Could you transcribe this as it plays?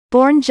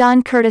Born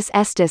John Curtis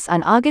Estes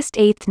on August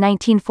 8,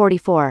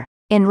 1944,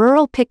 in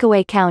rural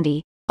Pickaway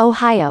County,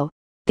 Ohio,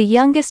 the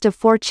youngest of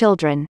 4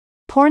 children,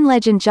 porn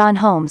legend John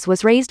Holmes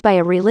was raised by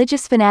a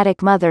religious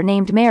fanatic mother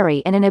named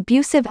Mary and an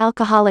abusive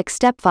alcoholic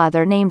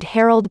stepfather named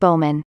Harold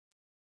Bowman.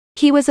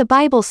 He was a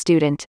Bible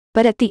student,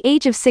 but at the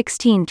age of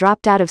 16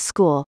 dropped out of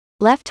school,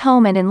 left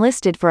home and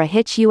enlisted for a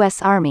Hitch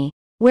U.S. Army,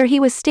 where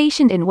he was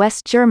stationed in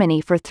West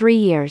Germany for 3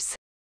 years.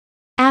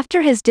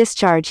 After his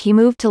discharge he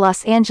moved to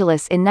Los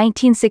Angeles in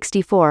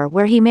 1964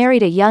 where he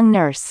married a young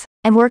nurse,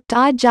 and worked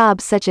odd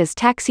jobs such as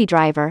taxi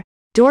driver,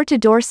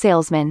 door-to-door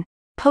salesman,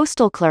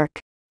 postal clerk,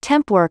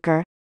 temp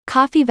worker,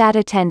 coffee vat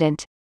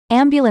attendant,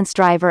 ambulance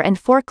driver and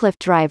forklift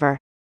driver.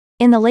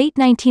 In the late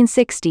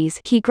 1960s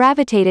he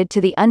gravitated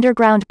to the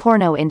underground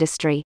porno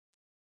industry.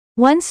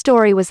 One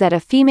story was that a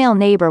female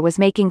neighbor was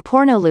making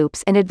porno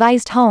loops and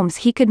advised Holmes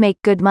he could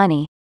make good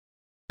money.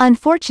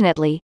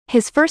 Unfortunately,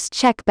 his first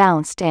check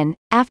bounced and,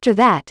 after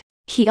that,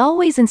 he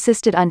always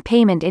insisted on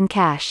payment in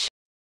cash.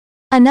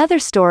 Another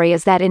story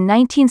is that in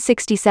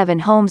 1967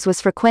 Holmes was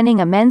frequenting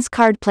a men's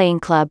card-playing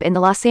club in the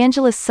Los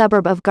Angeles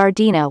suburb of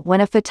Gardena when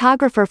a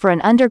photographer for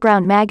an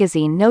underground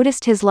magazine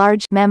noticed his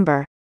large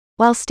member,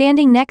 while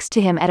standing next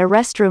to him at a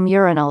restroom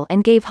urinal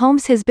and gave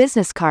Holmes his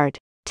business card,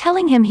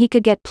 telling him he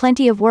could get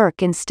plenty of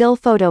work in still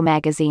photo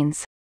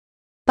magazines.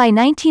 By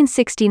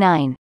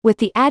 1969, with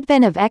the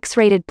advent of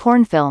X-rated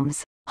porn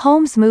films,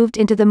 Holmes moved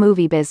into the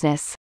movie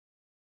business.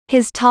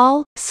 His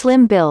tall,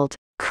 slim build,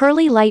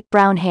 curly light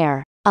brown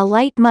hair, a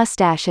light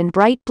mustache and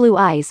bright blue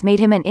eyes made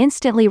him an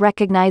instantly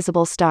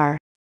recognizable star.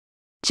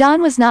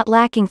 John was not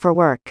lacking for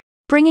work,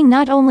 bringing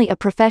not only a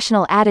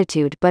professional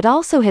attitude but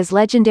also his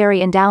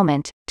legendary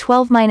endowment,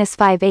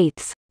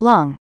 12-5/8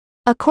 long,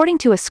 according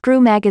to a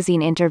Screw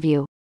magazine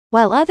interview,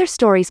 while other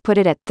stories put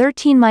it at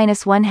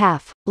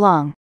 13-1/2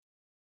 long.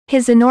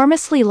 His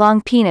enormously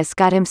long penis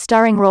got him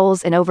starring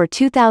roles in over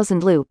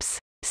 2,000 loops,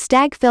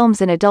 stag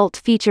films and adult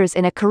features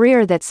in a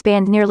career that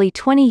spanned nearly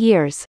 20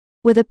 years,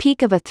 with a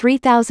peak of a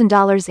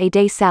 $3,000 a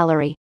day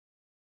salary.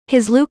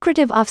 His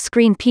lucrative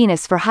off-screen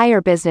penis for hire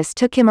business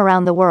took him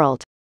around the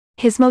world.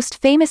 His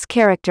most famous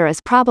character is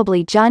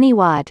probably Johnny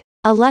Wad,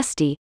 a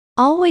lusty,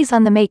 always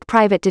on the make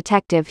private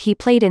detective he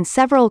played in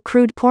several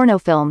crude porno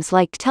films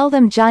like Tell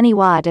Them Johnny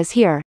Wad Is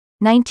Here,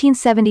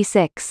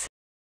 1976,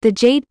 The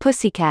Jade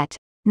Pussycat,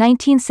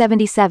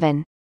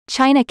 1977,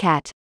 China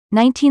Cat,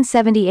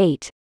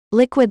 1978,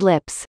 Liquid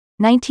Lips,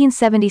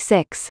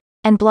 1976,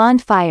 and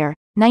Blonde Fire,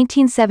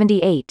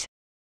 1978,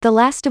 the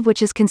last of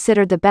which is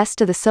considered the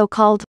best of the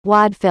so-called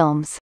WAD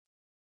films.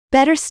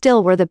 Better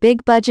still were the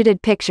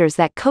big-budgeted pictures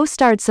that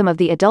co-starred some of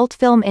the adult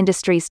film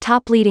industry's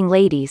top leading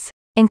ladies,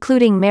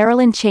 including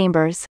Marilyn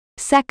Chambers,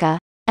 Secca,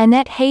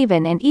 Annette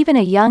Haven and even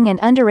a young and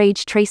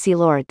underage Tracy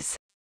Lords.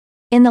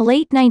 In the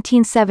late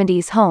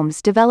 1970s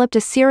Holmes developed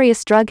a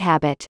serious drug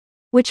habit,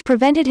 which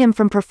prevented him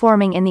from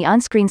performing in the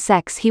on-screen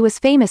sex he was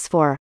famous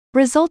for,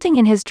 resulting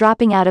in his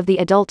dropping out of the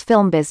adult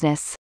film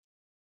business.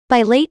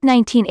 By late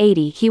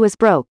 1980 he was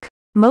broke,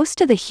 most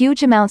of the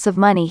huge amounts of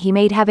money he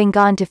made having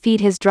gone to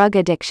feed his drug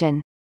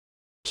addiction.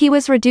 He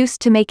was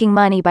reduced to making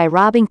money by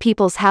robbing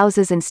people's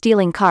houses and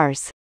stealing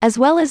cars, as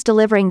well as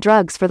delivering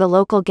drugs for the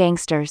local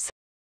gangsters.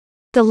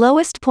 The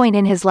lowest point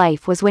in his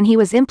life was when he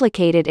was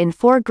implicated in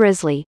 4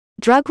 grisly,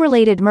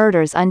 drug-related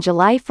murders on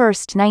July 1,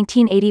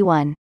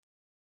 1981.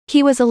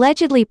 He was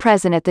allegedly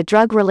present at the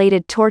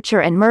drug-related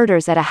torture and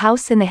murders at a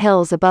house in the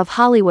hills above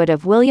Hollywood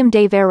of William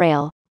De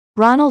Verrale,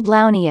 Ronald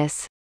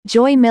Launius,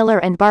 Joy Miller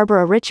and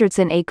Barbara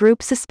Richardson, a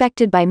group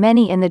suspected by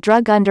many in the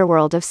drug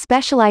underworld of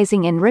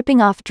specializing in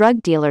ripping off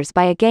drug dealers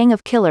by a gang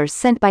of killers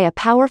sent by a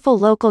powerful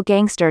local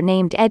gangster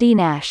named Eddie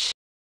Nash.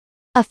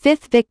 A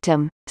 5th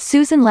victim,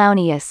 Susan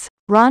Launius,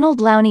 Ronald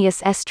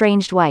Launius'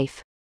 estranged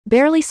wife,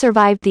 barely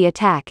survived the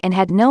attack and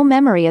had no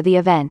memory of the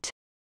event.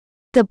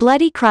 The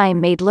bloody crime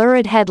made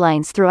lurid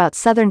headlines throughout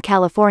Southern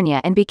California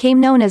and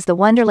became known as the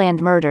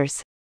Wonderland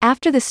Murders,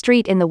 after the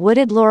street in the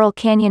wooded Laurel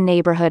Canyon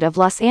neighborhood of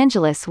Los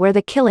Angeles where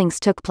the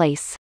killings took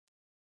place.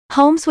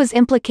 Holmes was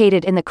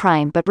implicated in the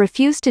crime but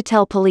refused to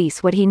tell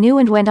police what he knew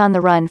and went on the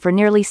run for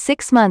nearly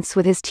 6 months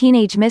with his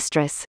teenage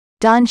mistress,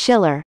 Dawn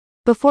Schiller,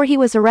 before he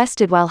was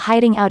arrested while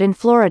hiding out in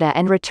Florida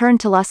and returned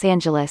to Los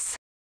Angeles.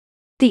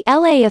 The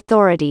LA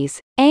authorities,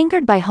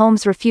 angered by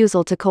Holmes'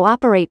 refusal to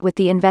cooperate with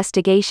the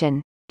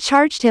investigation,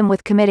 charged him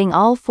with committing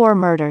all 4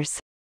 murders.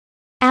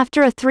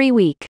 After a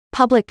 3-week,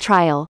 public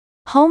trial,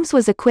 Holmes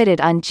was acquitted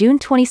on June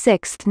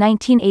 26,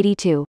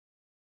 1982.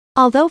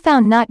 Although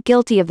found not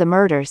guilty of the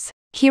murders,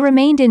 he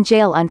remained in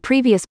jail on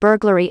previous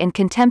burglary and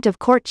contempt of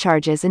court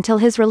charges until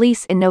his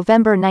release in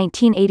November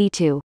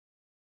 1982.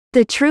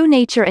 The true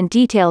nature and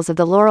details of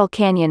the Laurel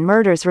Canyon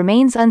murders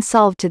remains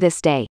unsolved to this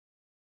day.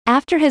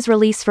 After his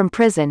release from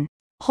prison,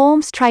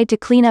 Holmes tried to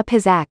clean up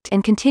his act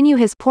and continue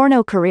his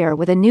porno career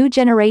with a new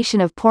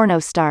generation of porno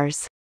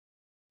stars.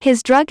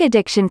 His drug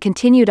addiction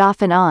continued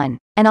off and on,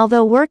 and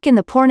although work in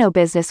the porno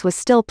business was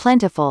still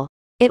plentiful,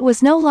 it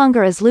was no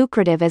longer as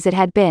lucrative as it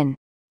had been,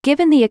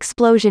 given the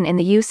explosion in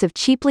the use of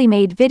cheaply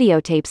made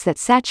videotapes that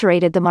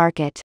saturated the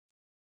market.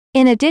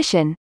 In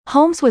addition,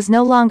 Holmes was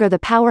no longer the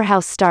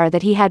powerhouse star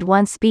that he had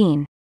once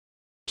been.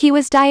 He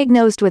was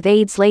diagnosed with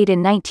AIDS late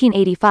in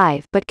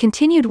 1985 but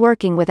continued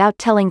working without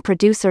telling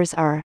producers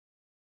or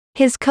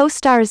his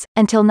co-stars,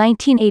 until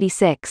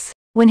 1986,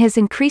 when his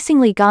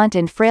increasingly gaunt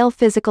and frail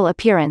physical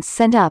appearance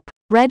sent up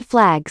red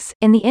flags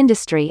in the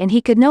industry and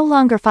he could no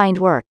longer find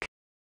work.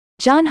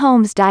 John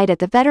Holmes died at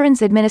the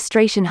Veterans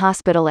Administration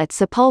Hospital at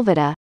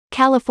Sepulveda,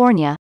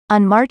 California,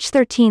 on March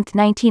 13,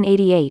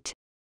 1988,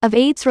 of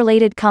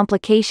AIDS-related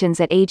complications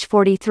at age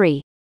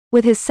 43,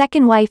 with his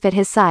second wife at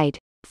his side,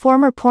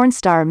 former porn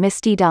star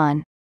Misty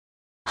Dawn.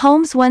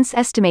 Holmes once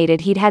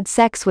estimated he'd had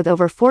sex with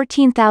over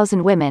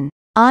 14,000 women,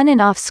 on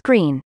and off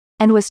screen,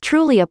 and was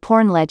truly a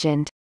porn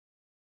legend.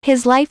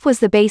 His life was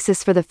the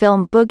basis for the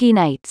film Boogie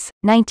Nights,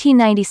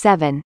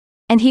 1997,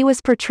 and he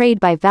was portrayed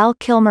by Val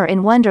Kilmer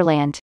in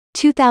Wonderland,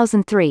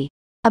 2003,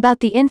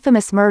 about the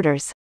infamous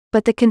murders,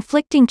 but the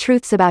conflicting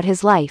truths about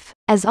his life,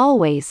 as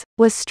always,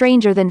 was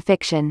stranger than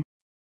fiction.